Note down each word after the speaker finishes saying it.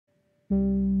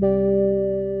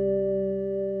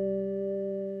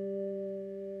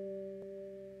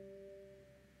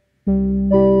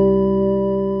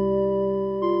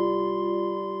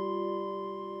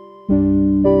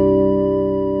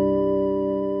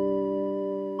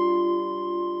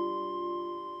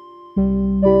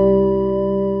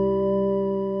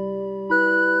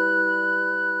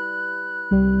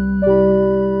Hi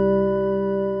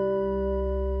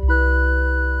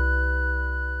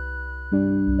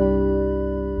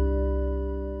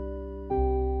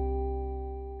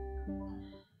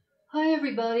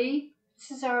everybody,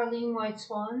 this is Arlene White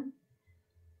Swan.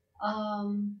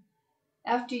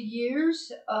 After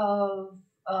years of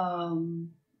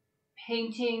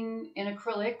painting in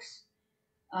acrylics,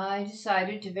 I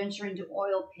decided to venture into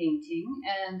oil painting,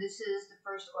 and this is the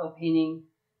first oil painting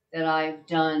that I've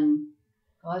done,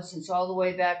 since all the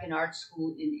way back in art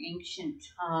school in ancient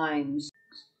times.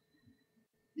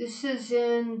 This is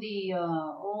in the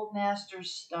old master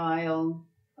style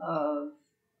of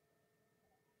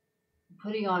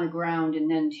putting on a ground and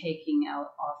then taking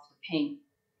out off the paint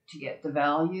to get the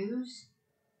values,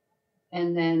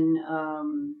 and then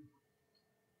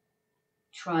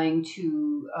trying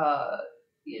to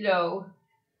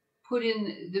put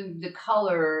in the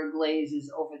color glazes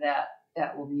over that.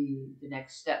 That will be the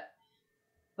next step.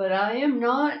 But I am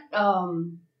not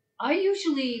I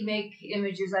usually make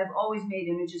images. I've always made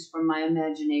images from my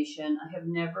imagination. I have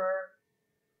never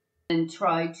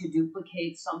tried to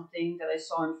duplicate something that I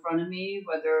saw in front of me,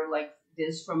 whether like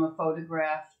this from a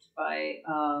photographed by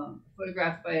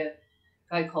a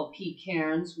guy called Pete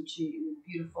Cairns, which is a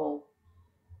beautiful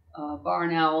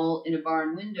barn owl in a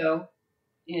barn window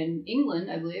in England,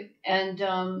 I believe. And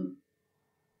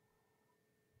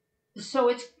so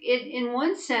in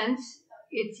one sense,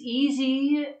 it's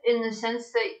easy in the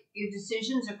sense that your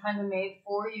decisions are kind of made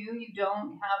for you. You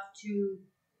don't have to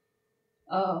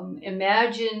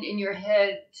imagine in your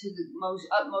head to the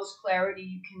utmost clarity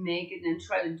you can make, and then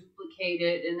try to duplicate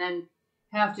it, and then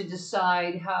have to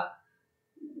decide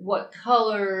what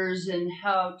colors and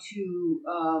how to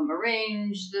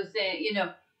arrange the thing.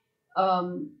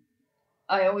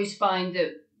 I always find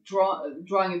that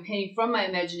drawing and painting from my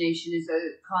imagination is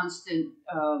a constant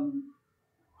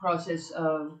process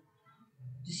of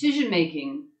decision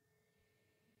making,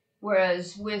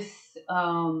 whereas with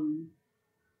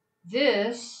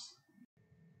this,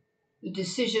 the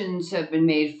decisions have been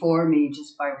made for me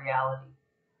just by reality.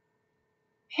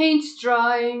 Paint's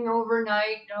drying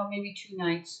overnight, maybe 2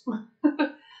 nights.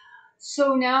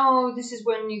 So now this is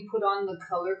when you put on the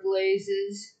color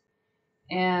glazes,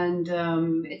 and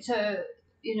it's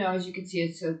as you can see,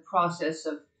 it's a process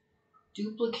of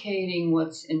duplicating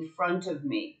what's in front of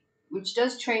me, which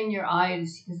does train your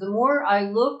eyes, because the more I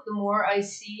look, the more I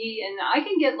see, and I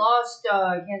can get lost.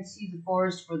 I can't see the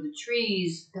forest for the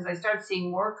trees because I start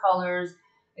seeing more colors,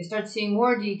 I start seeing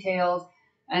more details,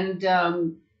 and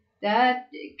that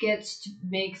gets to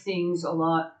make things a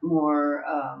lot more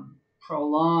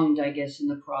prolonged, I guess, in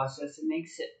the process. It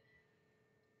makes it.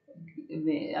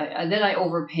 Then I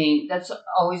overpaint. That's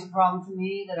always a problem for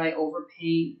me, that I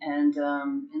overpaint, and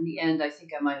in the end, I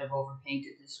think I might have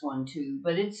overpainted this one too.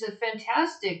 But it's a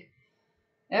fantastic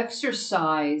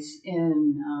exercise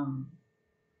in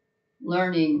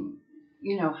learning,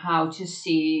 how to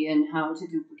see and how to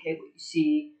duplicate what you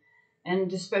see,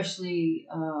 and especially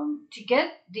to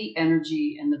get the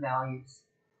energy and the values.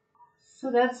 So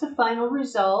that's the final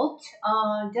result.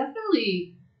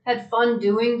 Definitely had fun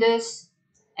doing this.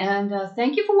 And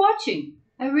thank you for watching.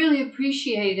 I really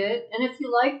appreciate it. And if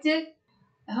you liked it,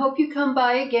 I hope you come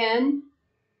by again.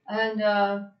 And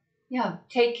yeah,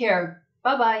 take care.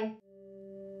 Bye-bye.